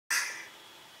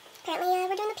Apparently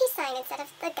we're doing the peace sign instead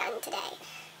of the gun today.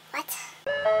 What?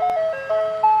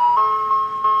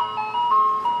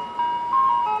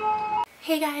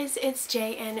 Hey guys, it's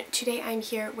Jay, and today I'm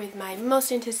here with my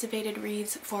most anticipated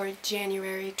reads for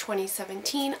January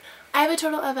 2017. I have a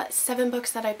total of 7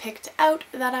 books that I picked out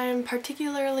that I am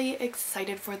particularly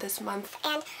excited for this month.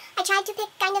 And I tried to pick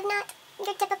kind of not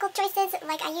your typical choices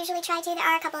like I usually try to. There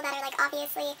are a couple that are like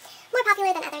obviously more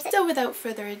popular than others. So without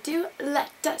further ado, let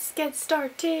us get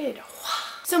started.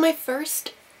 So my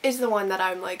first is the one that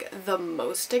I'm like the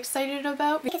most excited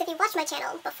about. Because if you've watched my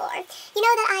channel before, you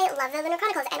know that I love the Lunar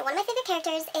Chronicles, and one of my favorite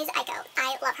characters is Aiko.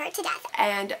 I love her to death.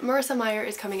 And Marissa Meyer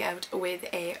is coming out with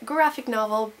a graphic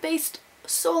novel based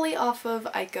solely off of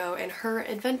Aiko and her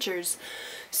adventures.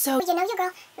 So you know your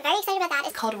girl, very excited about that.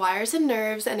 It's called Wires and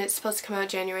Nerves, and it's supposed to come out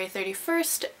January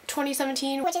 31st,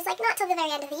 2017. Which is like not till the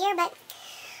very end of the year, but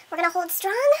we're gonna hold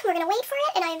strong, we're gonna wait for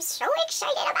it, and I'm so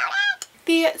excited about it!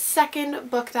 The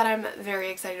second book that I'm very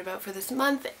excited about for this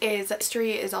month is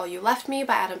History Is All You Left Me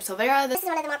by Adam Silvera. This is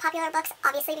one of the more popular books,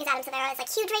 obviously, because Adam Silvera is like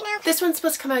huge right now. This one's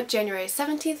supposed to come out January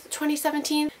 17th,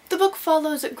 2017. The book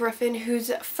follows Griffin,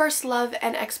 whose first love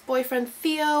and ex-boyfriend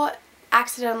Theo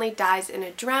accidentally dies in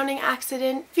a drowning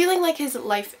accident. Feeling like his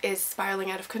life is spiraling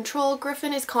out of control,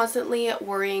 Griffin is constantly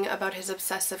worrying about his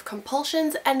obsessive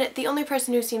compulsions, and the only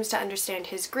person who seems to understand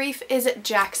his grief is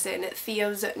Jackson,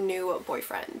 Theo's new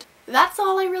boyfriend. That's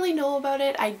all I really know about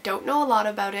it. I don't know a lot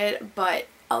about it, but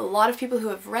a lot of people who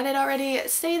have read it already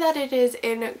say that it is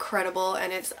incredible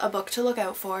and it's a book to look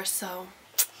out for, so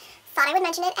thought I would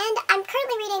mention it. And I'm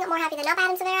currently reading More Happy Than Not by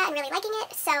Adam Silvera and really liking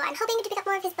it, so I'm hoping to pick up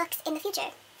more of his books in the future,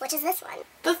 which is this one.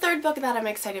 The third book that I'm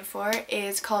excited for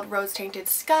is called Rose-Tainted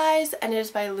Skies, and it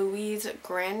is by Louise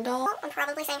Grandal. Oh, I'm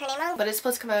probably saying her name wrong. But it's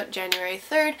supposed to come out January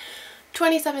 3rd,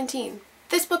 2017.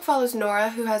 This book follows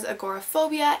Nora, who has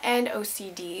agoraphobia and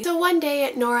OCD. So one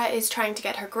day, Nora is trying to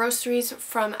get her groceries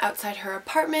from outside her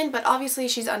apartment, but obviously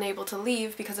she's unable to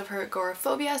leave because of her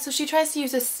agoraphobia, so she tries to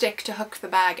use a stick to hook the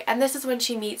bag, and this is when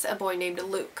she meets a boy named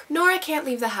Luke. Nora can't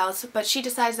leave the house, but she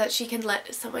decides that she can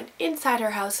let someone inside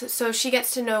her house, so she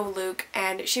gets to know Luke,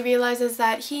 and she realizes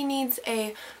that he needs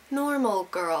a normal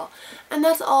girl. And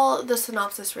that's all the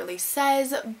synopsis really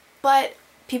says, but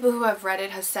people who have read it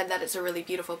have said that it's a really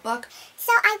beautiful book.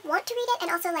 So I want to read it,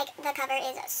 and also like the cover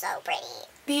is so pretty.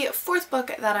 The fourth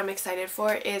book that I'm excited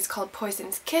for is called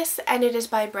Poison's Kiss, and it is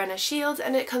by Brenna Shields,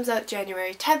 and it comes out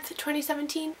January 10th,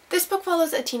 2017. This book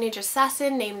follows a teenage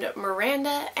assassin named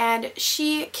Miranda, and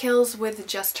she kills with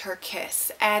just her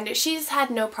kiss. And she's had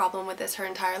no problem with this her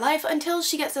entire life until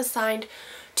she gets assigned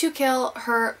to kill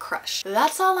her crush.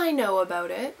 That's all I know about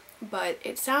it, but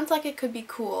it sounds like it could be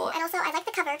cool. And also, I like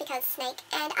the cover because Snake,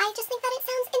 and I just think that it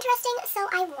sounds interesting, so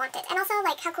I want it. And also,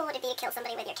 like, how cool would it be to kill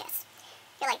somebody with your kiss?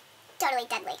 You're, like, totally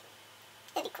deadly.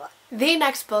 It'd be cool. The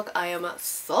next book I am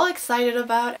so excited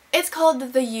about. It's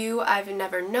called The You I've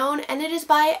Never Known, and it is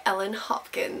by Ellen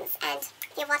Hopkins. And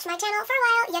if you've watched my channel for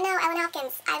a while, you know Ellen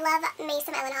Hopkins. I love me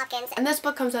some Ellen Hopkins. And this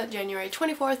book comes out January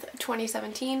 24th,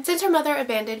 2017. Since her mother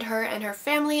abandoned her and her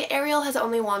family, Ariel has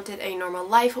only wanted a normal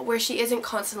life where she isn't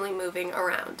constantly moving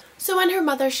around. So when her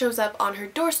mother shows up on her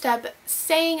doorstep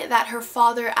saying that her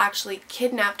father actually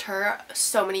kidnapped her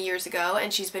so many years ago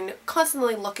and she's been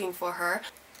constantly looking for her,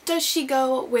 does she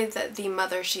go with the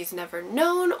mother she's never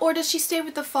known, or does she stay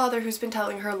with the father who's been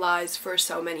telling her lies for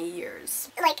so many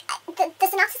years? Like, the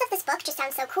synopsis of this book just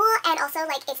sounds so cool, and also,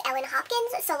 like, it's Ellen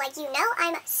Hopkins, so, like, you know,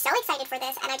 I'm so excited for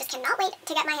this, and I just cannot wait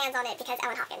to get my hands on it because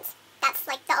Ellen Hopkins. That's,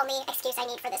 like, the only excuse I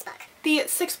need for this book. The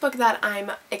sixth book that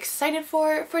I'm excited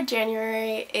for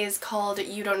January is called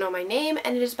You Don't Know My Name,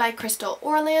 and it is by Crystal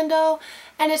Orlando,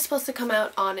 and it's supposed to come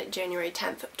out on January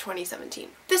 10th, 2017.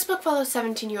 This book follows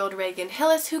 17-year-old Reagan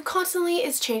Hillis, who constantly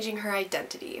is changing her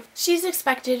identity. She's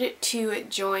expected to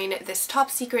join this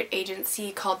top-secret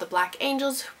agency called the Black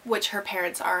Angels, which her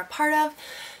parents are a part of.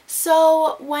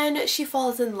 So when she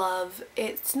falls in love,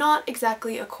 it's not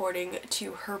exactly according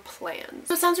to her plans.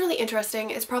 So it sounds really interesting.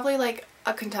 It's probably like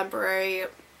a contemporary,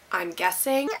 I'm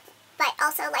guessing. But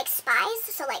also like spies,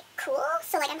 so like cool.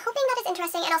 So like I'm hoping that it's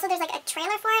interesting, and also there's like a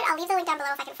trailer for it. I'll leave the link down below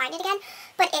if I can find it again.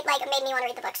 But it like made me want to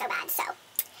read the book so bad, so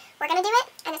we're gonna do it,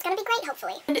 and it's gonna be great,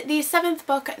 hopefully. And the seventh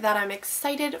book that I'm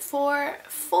excited for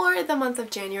the month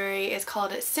of January is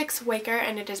called Six Waker,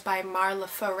 and it is by Marla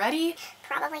Ferretti.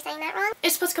 Probably saying that wrong.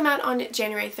 It's supposed to come out on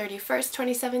January 31st,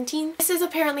 2017. This is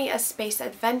apparently a space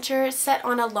adventure set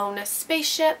on a lone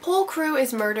spaceship. Whole crew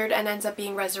is murdered and ends up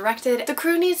being resurrected. The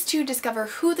crew needs to discover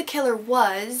who the killer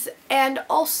was and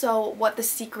also what the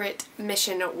secret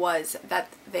mission was that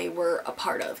they were a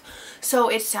part of. So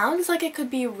it sounds like it could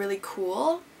be really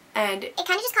cool, and it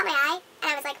kind of just caught my eye,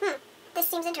 and I was like, this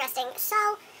seems interesting, so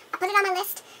I put it on my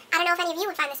list. I don't know if any of you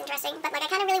would find this interesting, but like I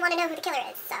kind of really want to know who the killer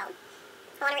is, so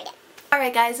I want to read it.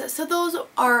 Alright guys, so those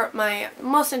are my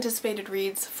most anticipated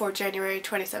reads for January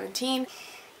 2017.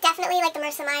 Definitely like the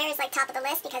Marissa Meyer is like top of the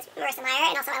list because Marissa Meyer,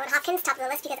 and also Ellen Hopkins top of the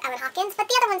list because Ellen Hopkins, but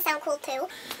the other ones sound cool too.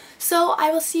 So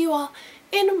I will see you all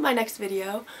in my next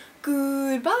video.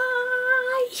 Goodbye!